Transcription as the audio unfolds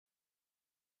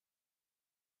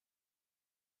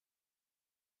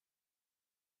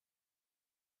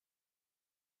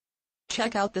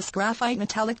Check out this graphite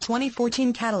metallic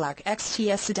 2014 Cadillac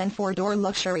XTS Sedan 4-door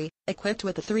luxury, equipped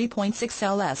with a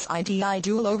 3.6L SIDI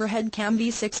dual overhead cam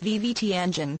V6 VVT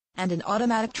engine, and an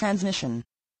automatic transmission.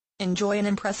 Enjoy an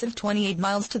impressive 28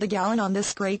 miles to the gallon on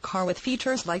this great car with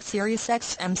features like Sirius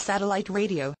Xm Satellite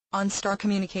Radio, Onstar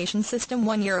Communication System,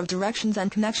 1 year of directions and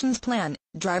connections plan,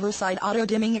 driver side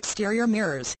auto-dimming exterior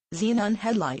mirrors, Xenon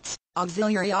Headlights,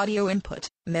 auxiliary audio input,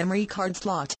 memory card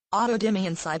slot, auto-dimming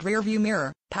inside rearview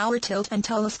mirror, power tilt and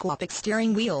telescopic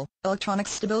steering wheel, electronic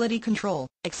stability control,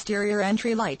 exterior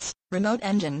entry lights, remote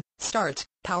engine, start,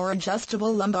 power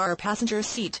adjustable lumbar passenger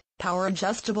seat, power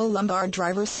adjustable lumbar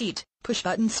driver seat,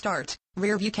 push-button start,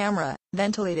 rear-view camera,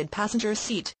 ventilated passenger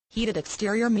seat, heated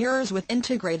exterior mirrors with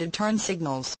integrated turn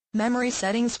signals, memory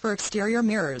settings for exterior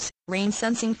mirrors,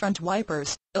 rain-sensing front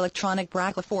wipers, electronic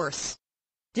Brakeforce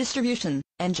Distribution,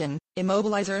 engine,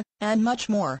 Immobilizer, and much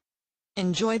more.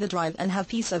 Enjoy the drive and have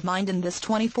peace of mind in this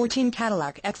 2014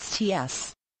 Cadillac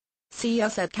XTS. See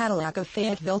us at Cadillac of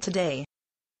Fayetteville today.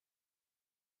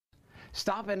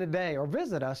 Stop in today or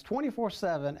visit us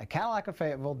 24/7 at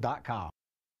CadillacofFayetteville.com.